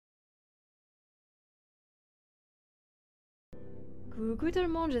Coucou tout le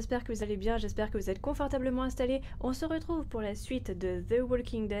monde, j'espère que vous allez bien, j'espère que vous êtes confortablement installés. On se retrouve pour la suite de The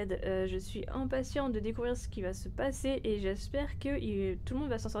Walking Dead. Je suis impatiente de découvrir ce qui va se passer et j'espère que tout le monde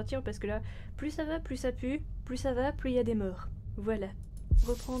va s'en sortir parce que là, plus ça va, plus ça pue, plus ça va, plus il y a des morts. Voilà,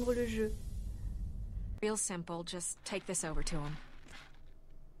 reprendre le jeu. Real simple, just take this over to him.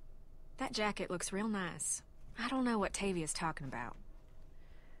 That jacket looks real nice. I don't know what Tavia's talking about.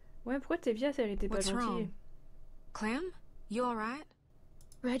 Ouais, pourquoi Tavia, elle était pas What's gentille? wrong? Clem? You alright?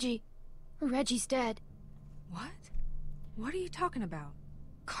 Reggie's dead. What? What are you talking about?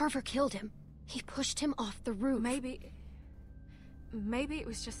 Carver killed him. He pushed him off the roof. Maybe it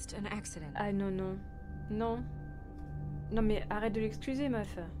was just an accident. Ah non, non. Non. Non mais arrête de l'excuser,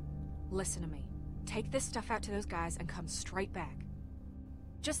 meuf. Listen to me. Take this stuff out to those guys and come straight back.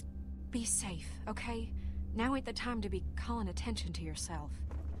 Just be safe, okay? Now ain't the time to be calling attention to yourself.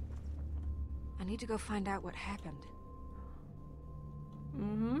 I need to go find out what happened.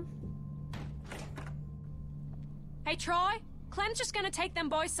 Hey, Troy! Clem's just gonna take them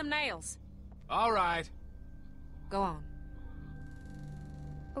boys some nails. All right. Go on.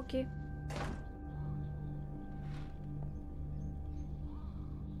 Ok.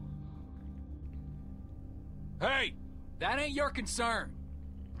 Hey, that ain't your concern.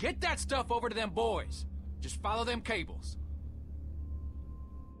 Get that stuff over to them boys. Just follow them cables.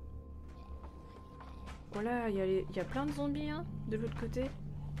 Voilà, il y a plein de zombies, hein, de l'autre côté.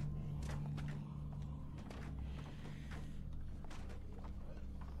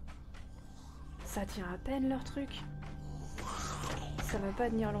 Ça tient à peine leur truc. Ça va pas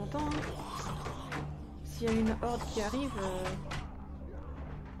tenir longtemps. Hein. S'il y a une horde qui arrive...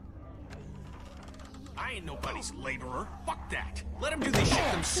 I ain't nobody's laborer. Fuck that. Let them do this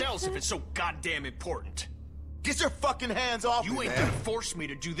shit themselves if it's so goddamn important. Get your fucking hands off me, You ain't man. gonna force me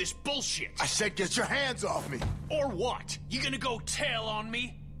to do this bullshit. I said get your hands off me. Or what? You gonna go tell on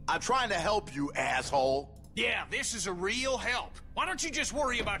me? I'm trying to help you, asshole. Yeah, this is a real help. Why don't you just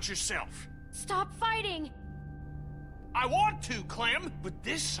worry about yourself? Stop fighting! I want to, Clem, but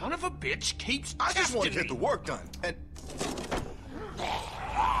this son of a bitch keeps I just want to testing get the me. work done. And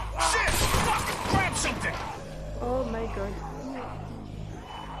Shit! Fuck! Grab something! Oh my god.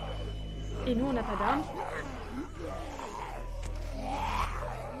 Et nous, on n'a pas d'armes.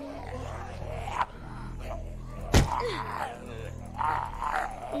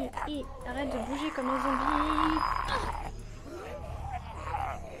 Arrête de bouger comme un zombie.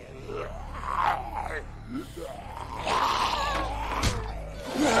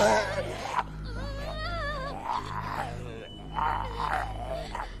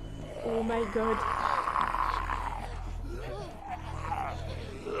 Oh my god.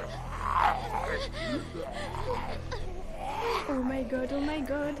 Oh my god, oh my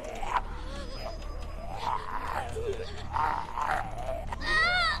god.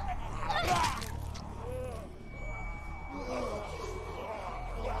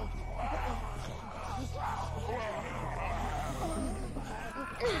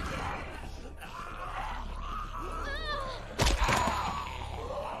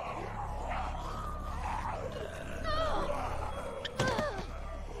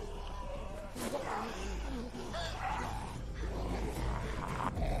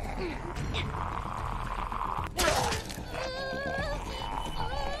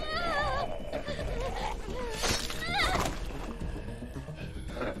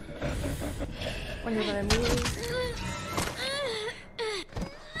 On est vraiment...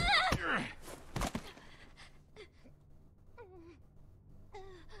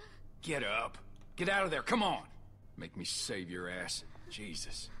 Get up. Get out of there, come on. Make me save your ass.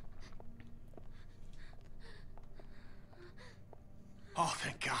 Jesus. Oh,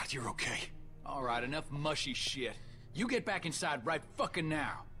 thank God you're okay. All right, enough mushy shit. You get back inside right fucking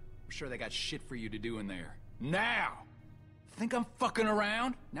now. I'm sure they got shit for you to do in there. Now! Think I'm fucking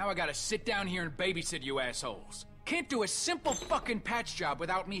around? Now I gotta sit down here and babysit you assholes. Can't do a simple fucking patch job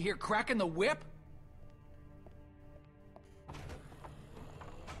without me here cracking the whip?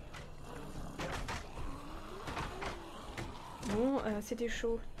 Bon, c'était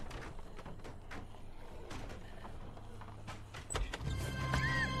chaud.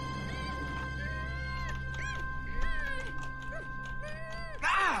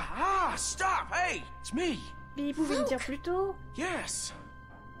 Stop! Hey, it's me. Mais il pouvait me dire plus tôt. Yes.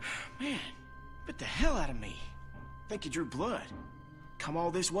 Man, bit the hell out of me. Think you drew blood. Come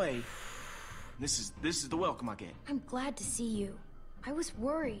all this way. This is the welcome I get. I'm glad to see you. I was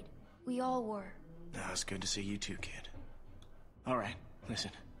worried. We all were. No, it's good to see you too, kid. All right,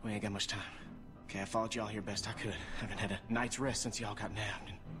 listen, we ain't got much time. Okay, I followed y'all here best I could. I haven't had a night's rest since y'all got nabbed,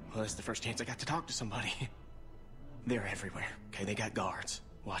 and well, it's the first chance I got to talk to somebody. They're everywhere, okay? They got guards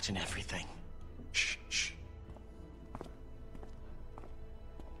watching everything. Shh, shh.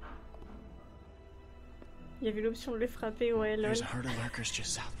 Il y avait l'option de les frapper, ouais, lol. There's a herd of lurkers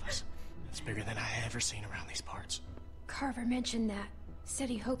just south of us. It's bigger than I ever seen around these parts. Carver mentioned that. Said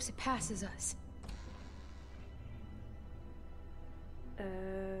he hopes it passes us.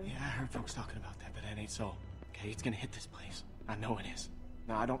 Yeah, I heard folks talking about that, but that ain't so. Okay, it's gonna hit this place. I know it is.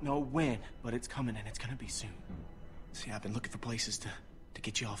 Now, I don't know when, but it's coming and it's gonna be soon. See, I've been looking for places to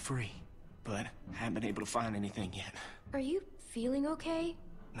get you all free, but I haven't been able to find anything yet. Are you feeling okay?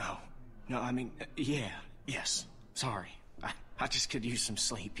 No, I mean, yes. Sorry. I just could use some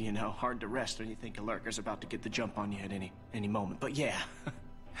sleep, you know. Hard to rest when you think a lurker's about to get the jump on you at any moment. But yeah.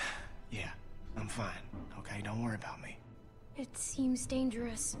 Yeah, I'm fine. Okay, don't worry about me. It seems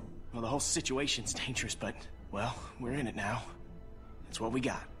dangerous. Well, the whole situation's dangerous, but, well, we're in it now. That's what we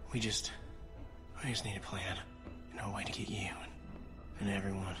got. We just need a plan. And a way to get you and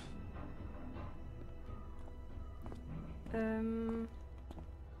everyone.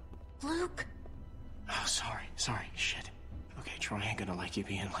 Luke! Oh, sorry, shit. Okay, Troy ain't gonna like you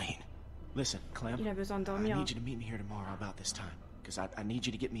being late. Listen, Clem, Il a besoin de I dormir. need you to meet me here tomorrow about this time. Because I need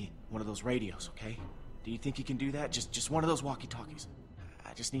you to get me one of those radios, okay? Do you think you can do that? Just one of those walkie-talkies.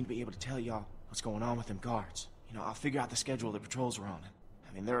 I just need to be able to tell y'all what's going on with them guards. You know, I'll figure out the schedule the patrols are on.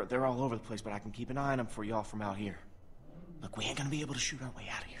 I mean, they're all over the place, but I can keep an eye on them for y'all from out here. Look, we ain't gonna be able to shoot our way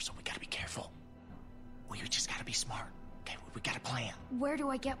out of here, so we gotta be careful. We just gotta be smart, okay? We got a plan. Where do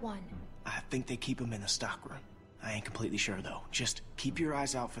I get one? I think they keep them in the stockroom. I ain't completely sure, though. Just keep your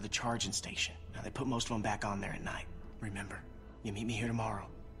eyes out for the charging station. Now, they put most of them back on there at night. Remember, you meet me here tomorrow.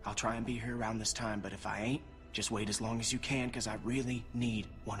 I'll try and be here around this time, but if I ain't, just wait as long as you can, because I really need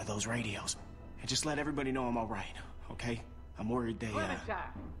one of those radios. And just let everybody know I'm all right, okay? I'm worried they, Clementine,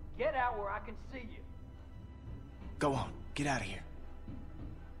 get out where I can see you. Go on, get out of here.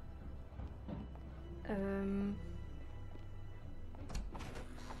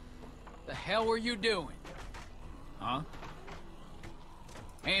 The hell were you doing? Huh?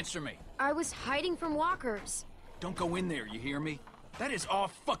 Answer me. I was hiding from walkers. Don't go in there, you hear me? That is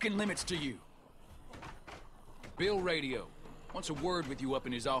off fucking limits to you. Bill Radio wants a word with you up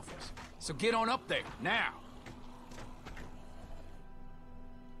in his office. So get on up there, now.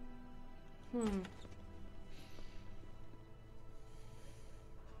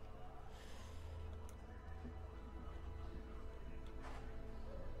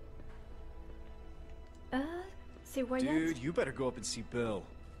 C'est Wyatt. Dude, you better go up and see Bill.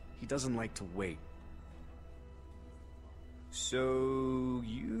 He doesn't like to wait. So,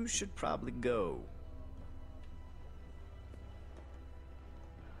 you should probably go.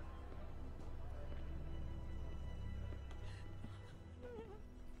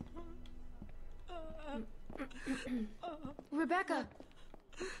 Rebecca!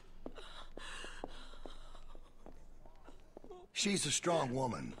 She's a strong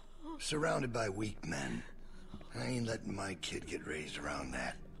woman, surrounded by weak men. I ain't letting my kid get raised around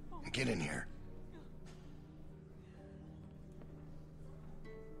that. Get in here.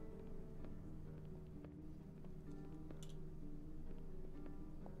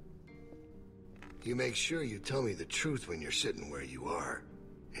 You make sure you tell me the truth when you're sitting where you are,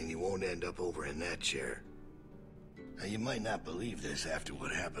 and you won't end up over in that chair. Now, you might not believe this after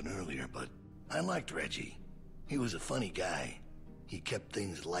what happened earlier, but I liked Reggie. He was a funny guy. He kept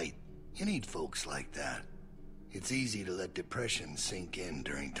things light. You need folks like that. It's easy to let depression sink in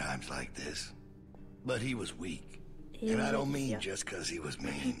during times like this. But he was weak. And I don't mean just because he was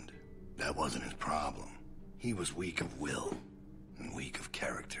maimed. That wasn't his problem. He was weak of will and weak of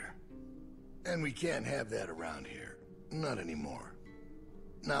character. And we can't have that around here. Not anymore.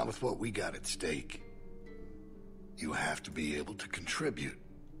 Not with what we got at stake. You have to be able to contribute.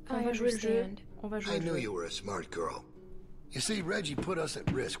 I understand. I knew you were a smart girl. You see, Reggie put us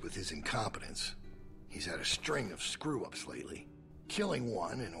at risk with his incompetence. He's had a string of screw-ups lately. Killing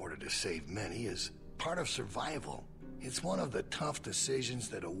one in order to save many is part of survival. It's one of the tough decisions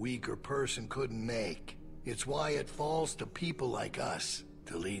that a weaker person couldn't make. It's why it falls to people like us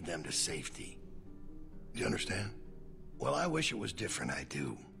to lead them to safety. You understand? Well, I wish it was different, I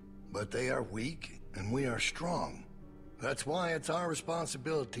do. But they are weak, and we are strong. That's why it's our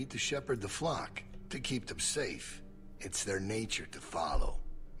responsibility to shepherd the flock, to keep them safe. It's their nature to follow,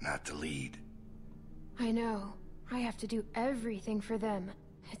 not to lead. I know. I have to do everything for them.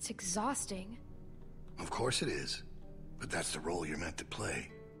 It's exhausting. Of course it is. But that's the role you're meant to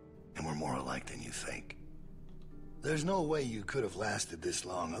play. And we're more alike than you think. There's no way you could have lasted this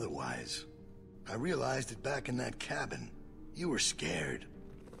long otherwise. I realized it back in that cabin. You were scared.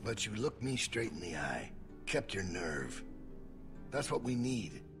 But you looked me straight in the eye. kept your nerve. That's what we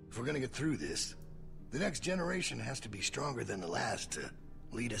need if we're gonna get through this. The next generation has to be stronger than the last to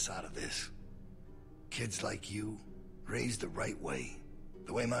lead us out of this. Kids like you, raised the right way.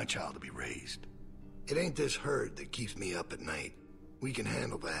 The way my child will be raised. It ain't this herd that keeps me up at night. We can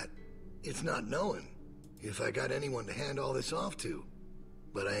handle that. It's not knowing if I got anyone to hand all this off to.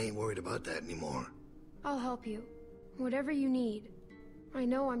 But I ain't worried about that anymore. I'll help you. Whatever you need. I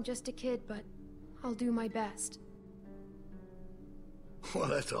know I'm just a kid, but I'll do my best. Well,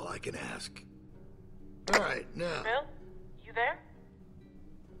 that's all I can ask. All right, now... Bill? You there?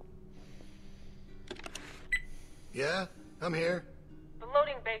 Yeah? I'm here. The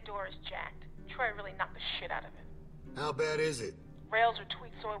loading bay door is jacked. Troy really knocked the shit out of it. How bad is it? Rails are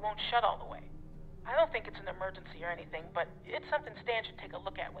tweaked so it won't shut all the way. I don't think it's an emergency or anything, but it's something Stan should take a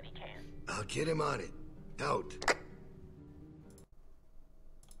look at when he can. I'll get him on it. Out.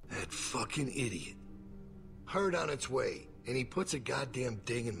 That fucking idiot. Herd on its way, and he puts a goddamn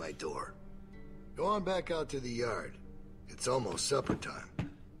ding in my door. Go on back out to the yard. It's almost supper time.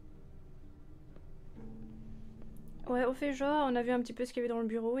 Ouais, on fait genre, on a vu un petit peu ce qu'il y avait dans le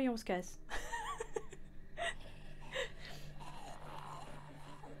bureau et on se casse.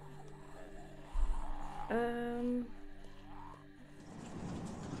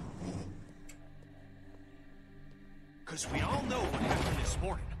 Because we all know what happened this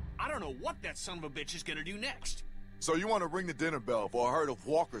morning. I don't know what that son of a bitch is gonna do next. So you want to ring the dinner bell for a herd of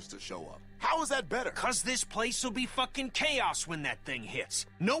walkers to show up? How is that better? Because this place will be fucking chaos when that thing hits.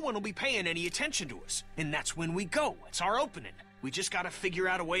 No one will be paying any attention to us. And that's when we go. It's our opening. We just gotta figure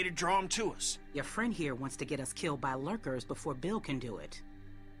out a way to draw them to us. Your friend here wants to get us killed by lurkers before Bill can do it.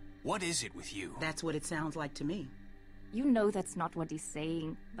 What is it with you? That's what it sounds like to me. You know that's not what he's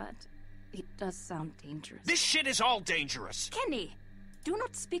saying, but it does sound dangerous. This shit is all dangerous! Kenny! Do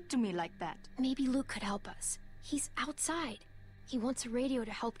not speak to me like that. Maybe Luke could help us. He's outside. He wants a radio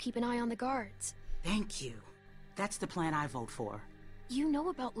to help keep an eye on the guards. Thank you. That's the plan I vote for. You know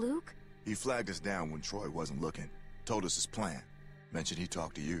about Luke? He flagged us down when Troy wasn't looking. Told us his plan. Mentioned he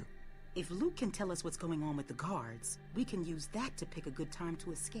talked to you. If Luke can tell us what's going on with the guards, we can use that to pick a good time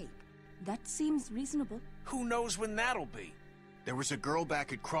to escape. That seems reasonable. Who knows when that'll be? There was a girl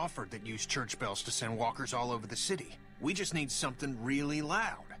back at Crawford that used church bells to send walkers all over the city. We just need something really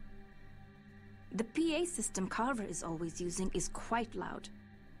loud. The PA system Carver is always using is quite loud.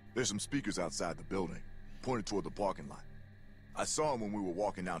 There's some speakers outside the building, pointed toward the parking lot. I saw them when we were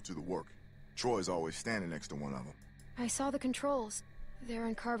walking out to the work. Troy's always standing next to one of them. I saw the controls. They're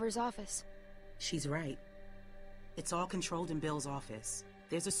in Carver's office. She's right. It's all controlled in Bill's office.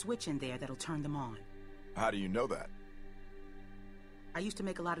 There's a switch in there that'll turn them on. How do you know that? I used to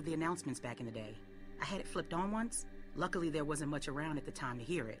make a lot of the announcements back in the day. I had it flipped on once. Luckily, there wasn't much around at the time to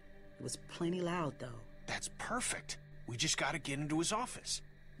hear it. It was plenty loud, though. That's perfect. We just gotta get into his office.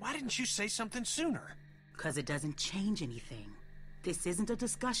 Why didn't you say something sooner? Because it doesn't change anything. This isn't a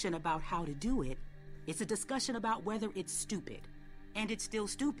discussion about how to do it. It's a discussion about whether it's stupid. And it's still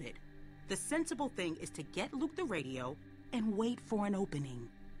stupid. The sensible thing is to get Luke the radio and wait for an opening.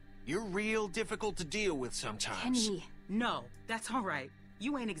 You're real difficult to deal with sometimes. Kenny. No, that's all right.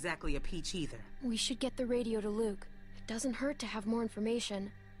 You ain't exactly a peach either. We should get the radio to Luke. It doesn't hurt to have more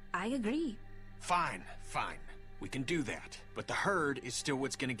information. I agree. Fine. We can do that. But the herd is still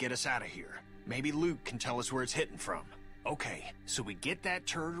what's gonna get us out of here. Maybe Luke can tell us where it's hitting from. Okay, so we get that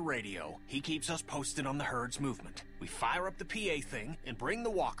turd radio. He keeps us posted on the herd's movement. We fire up the PA thing and bring the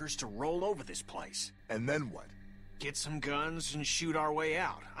walkers to roll over this place. And then what? Get some guns and shoot our way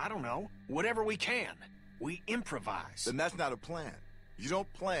out. I don't know. Whatever we can. We improvise. Then that's not a plan. You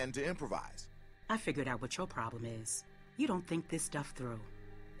don't plan to improvise. I figured out what your problem is. You don't think this stuff through.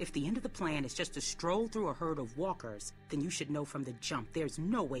 If the end of the plan is just to stroll through a herd of walkers, then you should know from the jump there's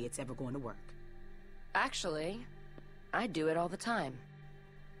no way it's ever going to work. Actually, I do it all the time.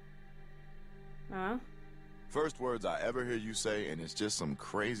 Huh? First words I ever hear you say, and it's just some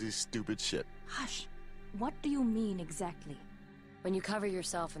crazy, stupid shit. Hush. What do you mean exactly? When you cover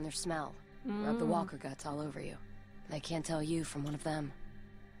yourself in their smell, rub the walker guts all over you. They can't tell you from one of them.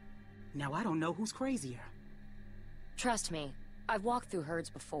 Now I don't know who's crazier. Trust me, I've walked through herds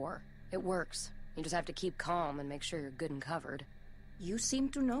before. It works. You just have to keep calm and make sure you're good and covered. You seem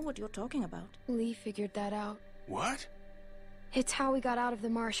to know what you're talking about. Lee figured that out. What? It's how we got out of the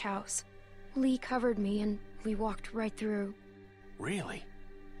Marsh house. Lee covered me and we walked right through. Really?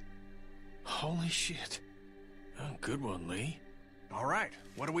 Holy shit. Oh, good one, Lee. All right,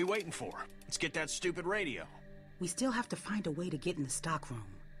 what are we waiting for? Let's get that stupid radio. We still have to find a way to get in the stockroom.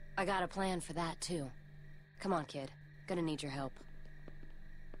 I got a plan for that, too. Come on, kid. Gonna need your help.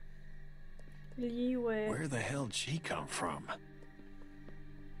 Lee, ouais. Where the hell did she come from?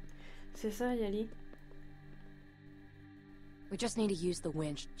 C'est ça, Yali. We just need to use the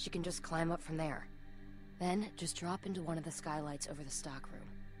winch. She can just climb up from there. Then, just drop into one of the skylights over the stockroom.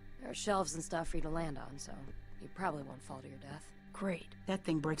 There are shelves and stuff for you to land on, so you probably won't fall to your death. Great. That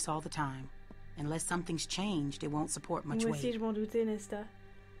thing breaks all the time. Unless something's changed, it won't support much Moi weight. aussi, je m'en doutais, Nesta.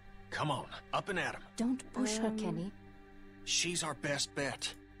 Come on, up and at him. Don't push her, Kenny. She's our best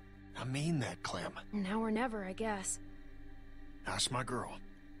bet. I mean that, Clem. Now or never, I guess. That's my girl.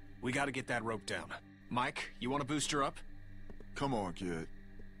 We gotta get that rope down. Mike, you wanna boost her up? Come on, kid.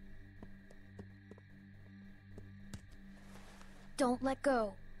 Don't let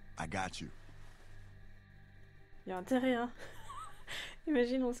go. I got you. Y'a intérêt, hein.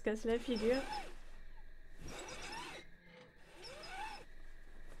 Imagine, on se casse la figure.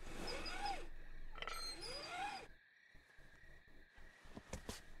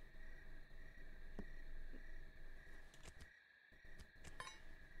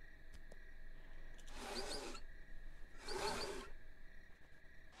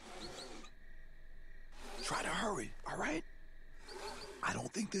 Try to hurry, all right? I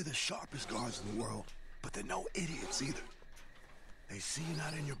don't think they're the sharpest guards in the world, but they're no idiots either. They see you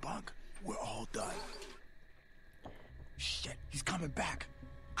not in your bunk, we're all done. Shit, he's coming back.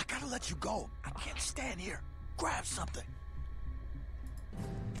 I gotta let you go. I can't stand here. Grab something.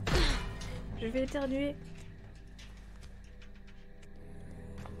 Je vais éternuer.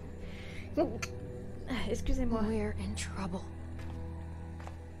 Excusez-moi. We're in trouble.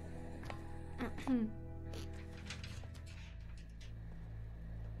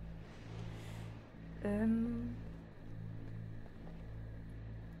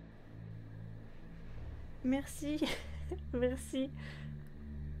 Merci. Merci.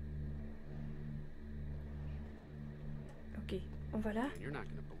 Ok, on va là. You're not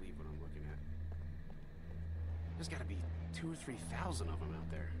gonna believe what I'm looking at. There's gotta be 2,000 or 3,000 of them out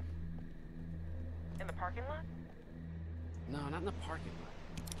there. In the parking lot? No, not in the parking lot.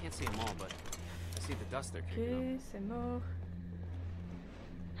 Can't see them all, but I see the dust they're kicking Ok, up. c'est mort.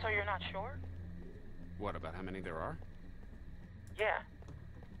 So you're not sure? What, about how many there are? Yeah.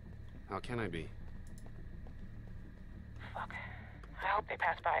 How can I be? Fuck. I hope they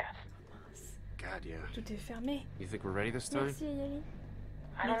pass by us. God, yeah. Tout est fermé. You think we're ready this time? Merci, Yali.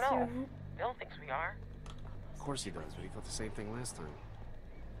 I don't Merci à know. vous. Bill thinks we are. Of course he does, but he thought the same thing last time.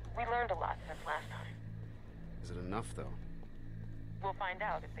 We learned a lot since last time. Is it enough, though? We'll find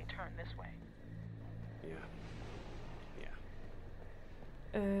out if they turn this way. Yeah.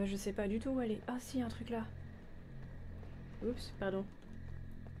 Je sais pas du tout où aller. Ah si, un truc là. Oups, pardon.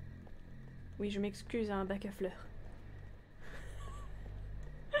 Oui, je m'excuse, un bac à fleurs.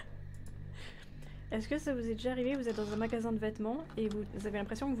 Est-ce que ça vous est déjà arrivé, vous êtes dans un magasin de vêtements et vous avez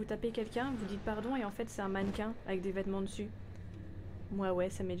l'impression que vous tapez quelqu'un, vous dites pardon et en fait c'est un mannequin avec des vêtements dessus? Moi ouais,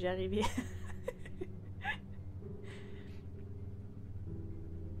 ça m'est déjà arrivé.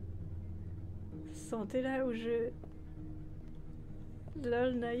 Sentez-la au jeu.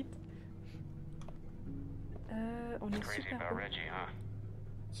 LOL night. On est Crazy super about haut. Reggie, huh?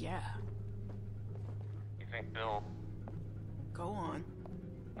 Yeah. You think Bill... Go on.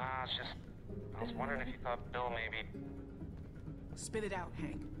 Nah, it's just... I was wondering if you thought Bill maybe... Spit it out,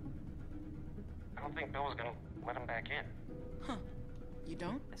 Hank. I don't think Bill was gonna let him back in. Huh. You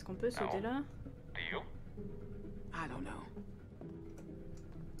don't? Est-ce qu'on peut sauter là? Do you? I don't know.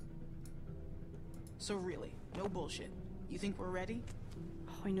 So really, no bullshit. You think we're ready?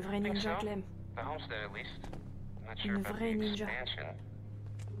 Oh, une vraie Think ninja, so? Clem. The homestead, at least. I'm not sure Une about the vraie ninja. expansion.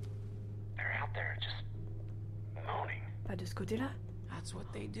 They're out there just... moaning. Pas de ce côté-là. That's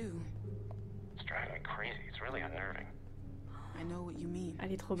what they do. It's driving me crazy. It's really unnerving. I know what you mean.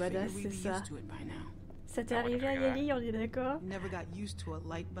 Elle est trop badass, c'est ça. To it by now. Ça t'est arrivé à Yali, on est d'accord? Never got used to a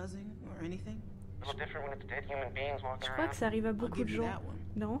light buzzing or anything? A little different when it's dead human beings walking Je crois que ça arrive à beaucoup de gens.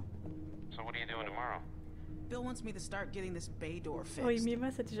 Non? So what are you doing tomorrow? Bill wants me to start getting this bay door fixed. Oui,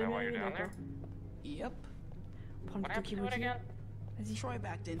 Mima, ça t'est jamais arrivé, d'accord? Yep. Prends le Toki-Woki. Vas-y. Troy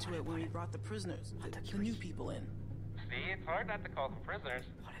backed into it when we brought the prisoners, the new people in. See, it's hard not to call them prisoners.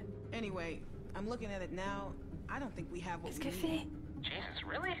 Anyway, I'm looking at it now. I don't think we have what Qu'est-ce we qu'elle fait? need. Jesus,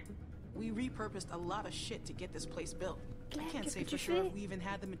 really? We repurposed a lot of shit to get this place built. I can't say qu'est-ce for que tu sure fais? if we even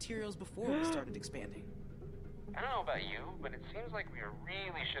had the materials before we started expanding. I don't know about you, but it seems like we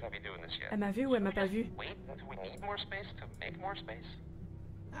really shouldn't be doing this yet. Elle m'a vu ou elle m'a pas vu? Wait until we need more space to make more space.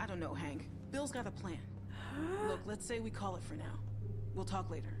 I don't know, Hank. Bill's got a plan. Look, let's say we call it for now. We'll talk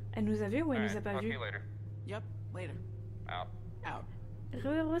later. Elle nous a vu ou elle nous a pas talk to vu? you later. Yep, later. Out. Out.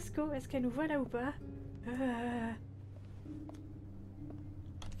 Roscoe, est-ce qu'elle nous voit là ou pas?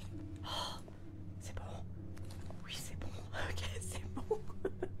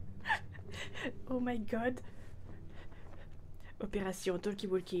 Oh my god. Opération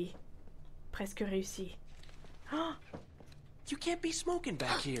Talkie-Walkie. Presque réussie. You can't be smoking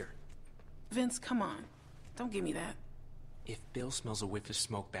back here. Vince, come on. Don't give me that. If Bill smells a whiff of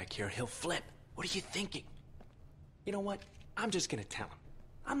smoke back here, he'll flip. What are you thinking? You know what? I'm just gonna tell him.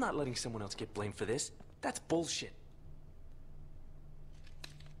 I'm not letting someone else get blamed for this. That's bullshit.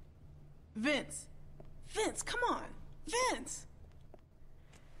 Vince! Vince, come on! Vince!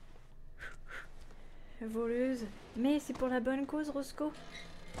 Voleuse. Mais c'est pour la bonne cause, Roscoe.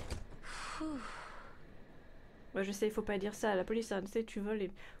 Ouais, je sais, il faut pas dire ça à la police, hein. Tu sais, tu voles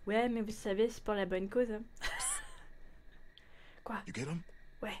et... Ouais, mais vous savez, c'est pour la bonne cause. Hein. Quoi? You get him?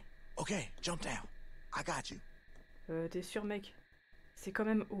 Ouais. Okay, jump down. I got you. T'es sûr, mec? C'est quand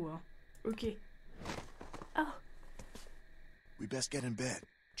même haut, hein. Ok. Oh! We best get in bed.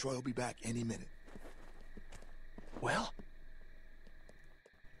 Troy will be back any minute. Well?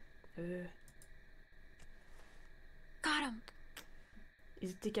 Got him. Ils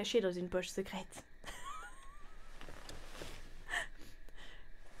étaient cachés dans une poche secrète.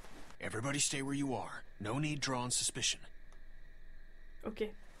 Everybody stay where you are. No need drawing suspicion.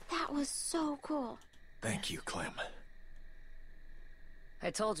 Ok. That was so cool. Thank you, Clem. I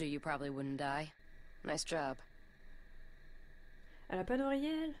told you probably wouldn't die. Nice job. Elle a pas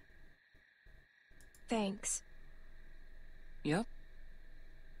d'oreiller, Thanks. Yep.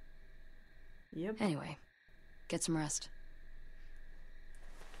 Yep. Anyway, get some rest.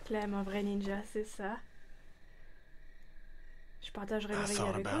 Clem, un vrai ninja, c'est ça. Je partagerai l'oreiller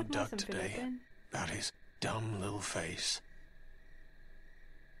avec l'autre, moi, ça me fait de la peine. About his dumb little face.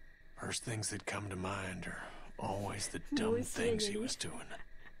 First things that come to mind are always the dumb things he was doing.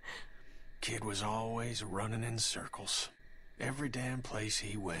 Kid was always running in circles. Every damn place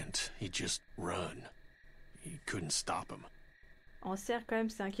he went, he'd just run. He couldn't stop him. En serre, quand même,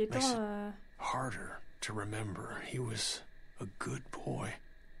 c'est inquiétant. Harder to remember. He was a good boy.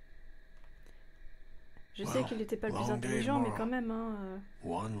 Je sais qu'il n'était pas le plus intelligent, mais quand même, hein.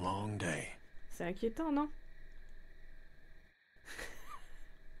 One long day. C'est inquiétant, non?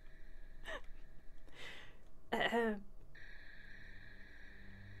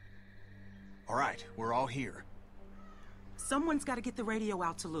 All right, we're all here. Someone's got to get the radio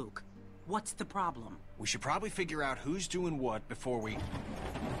out to Luke. What's the problem? We should probably figure out who's doing what before we...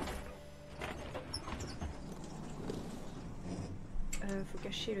 Faut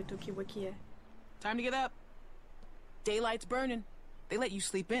cacher le talkie-walkie. Time to get up. Daylight's burning. They let you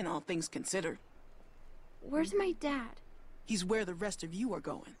sleep in, all things considered. Where's my dad? He's where the rest of you are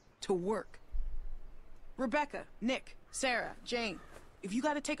going. To work. Rebecca, Nick, Sarah, Jane. If you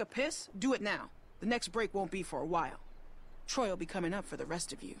gotta take a piss, do it now. The next break won't be for a while. Troy will be coming up for the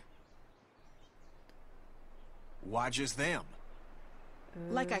rest of you. Why just them?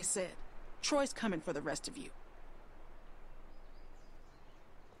 Like I said, Troy's coming for the rest of you.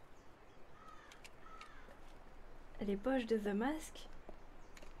 Les poches de The Mask.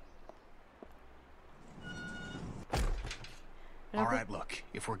 All right, look.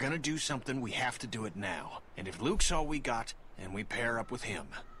 If we're gonna do something, we have to do it now. And if Luke's all we got, then we pair up with him.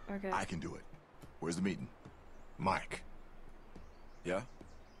 Okay. I can do it. Where's the meeting? Mike. Yeah?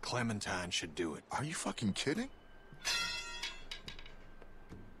 Clementine should do it. Are you fucking kidding?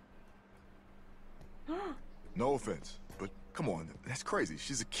 No offense, but come on, that's crazy.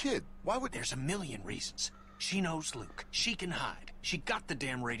 She's a kid. Why would... There's a million reasons. She knows Luke. She can hide. She got the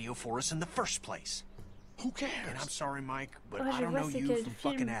damn radio for us in the first place. Who cares? And I'm sorry, Mike, but Oh, I don't know you from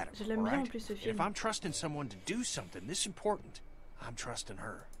fucking Adam, Je l'aime bien en right? plus ce And film. if I'm trusting someone to do something this important, I'm trusting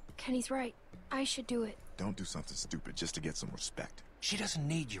her. Kenny's right. I should do it. Don't do something stupid just to get some respect. She doesn't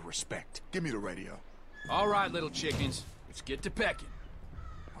need your respect. Give me the radio. All right, little chickens. Let's get to pecking.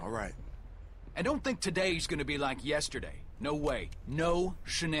 All right. And don't think today's gonna be like yesterday. No way. No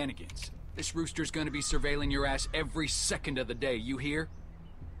shenanigans. This rooster's gonna be surveilling your ass every second of the day, you hear?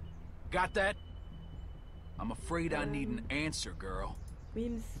 Got that? I'm afraid I need an answer, girl. Oui,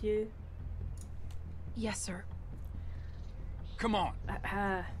 monsieur. Yes, sir. Come on.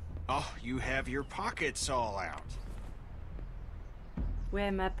 Oh, you have your pockets all out.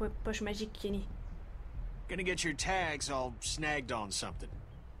 Ouais, ma poche magique, Kenny. Gonna get your tags all snagged on something.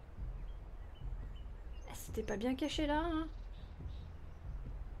 C'était pas bien caché là, hein?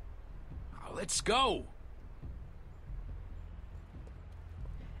 Let's go.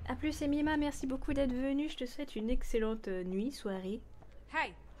 A plus, Emima, merci beaucoup d'être venue. Je te souhaite une excellente nuit, soirée.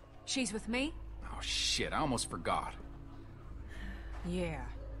 Hey, she's with me? Oh shit, I almost forgot. Yeah.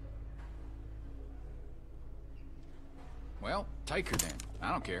 Well, take her then.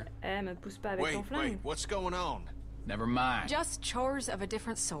 I don't care. Eh, me pousse pas avec ton flingue. Wait, what's going on? Never mind. Just chores of a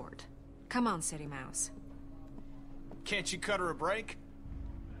different sort. Come on, City Mouse. Can't you cut her a break?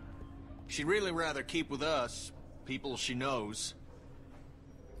 She'd really rather keep with us, people she knows.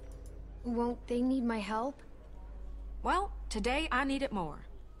 Won't they need my help? Well, today I need it more.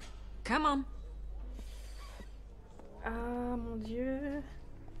 Come on. Ah, mon Dieu.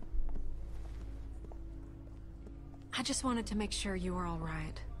 I just wanted to make sure you were all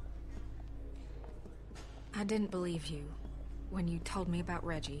right. I didn't believe you when you told me about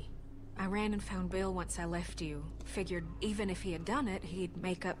Reggie. I ran and found Bill once I left you. Figured even if he had done it, he'd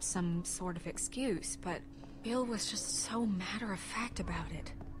make up some sort of excuse, but Bill was just so matter-of-fact about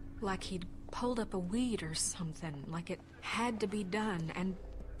it. Like he'd pulled up a weed or something, like it had to be done, and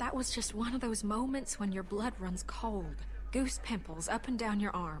that was just one of those moments when your blood runs cold. Goose pimples up and down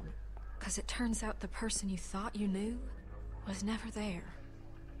your arm. 'Cause it turns out the person you thought you knew was never there.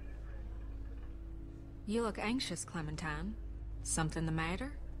 You look anxious, Clementine. Something the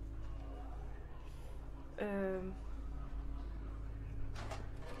matter?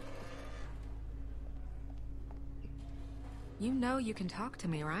 You know you can talk to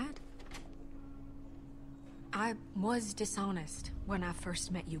me, right? I was dishonest when I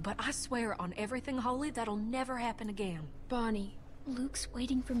first met you, but I swear on everything holy that'll never happen again. Bonnie, Luke's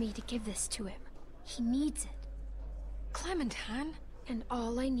waiting for me to give this to him. He needs it. Clementine? And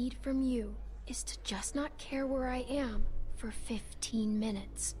all I need from you is to just not care where I am for 15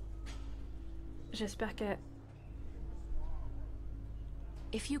 minutes. J'espère que...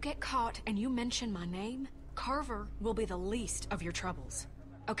 If you get caught and you mention my name, Carver will be the least of your troubles.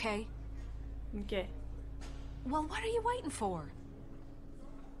 Okay? Ok. Well, what are you waiting for?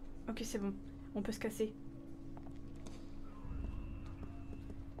 Ok, c'est bon. On peut se casser.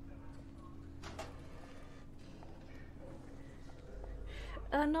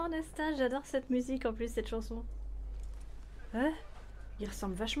 Ah non, Nesta, j'adore cette musique en plus, cette chanson. Hein? Il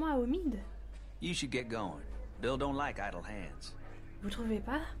ressemble vachement à Omid. You should get going. Bill don't like idle hands. Vous trouvez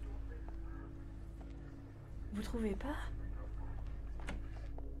pas? Vous trouvez pas?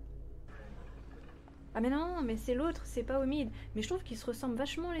 Ah mais non, mais c'est l'autre, c'est pas Omid. Mais je trouve qu'ils se ressemblent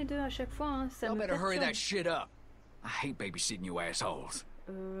vachement les deux à chaque fois, hein. Ça Y'all me better hurry perturbe. that shit up. I hate babysitting you assholes.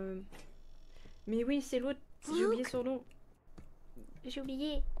 Mais oui, c'est l'autre. J'ai oublié son nom. J'ai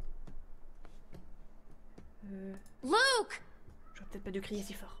oublié. Luke! J'aurais peut-être pas dû crier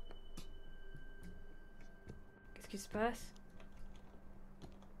si fort. Qu'est-ce qui se passe?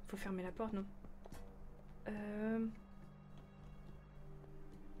 Faut fermer la porte, non?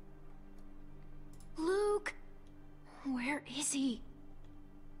 Luke! Where is he?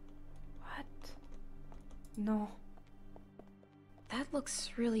 What? Non. That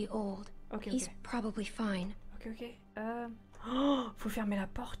looks really old. Ok, He's ok. probably fine. Ok, ok. Oh, faut fermer la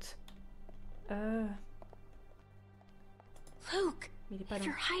porte. Luke! Mais il est pas If dans...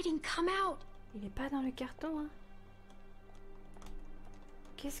 you're hiding, come out! Il est pas dans le carton, hein.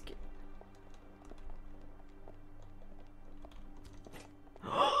 Qu'est-ce que...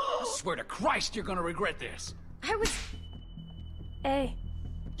 I swear to Christ you're gonna regret this. I was... Hey!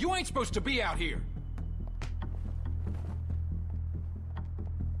 You ain't supposed to be out here.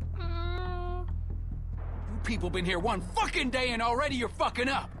 You people been here one fucking day and already you're fucking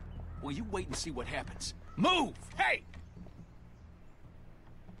up. Well, you wait and see what happens. Move! Hey!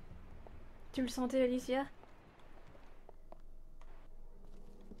 Tu le sentais, Alicia?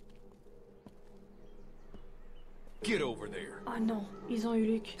 Get over there. Oh non, ils ont eu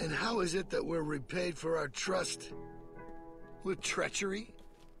Luc. And how is it that we're repaid for our trust? With treachery?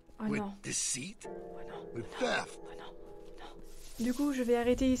 Oh With non. deceit? With theft? Du coup, je vais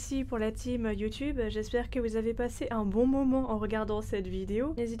arrêter ici pour la team YouTube. J'espère que vous avez passé un bon moment en regardant cette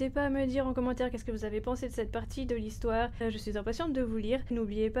vidéo. N'hésitez pas à me dire en commentaire qu'est-ce que vous avez pensé de cette partie de l'histoire. Je suis impatiente de vous lire.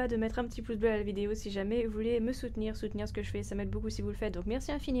 N'oubliez pas de mettre un petit pouce bleu à la vidéo si jamais vous voulez me soutenir ce que je fais. Ça m'aide beaucoup si vous le faites. Donc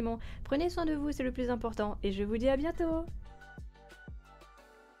merci infiniment. Prenez soin de vous, c'est le plus important. Et je vous dis à bientôt.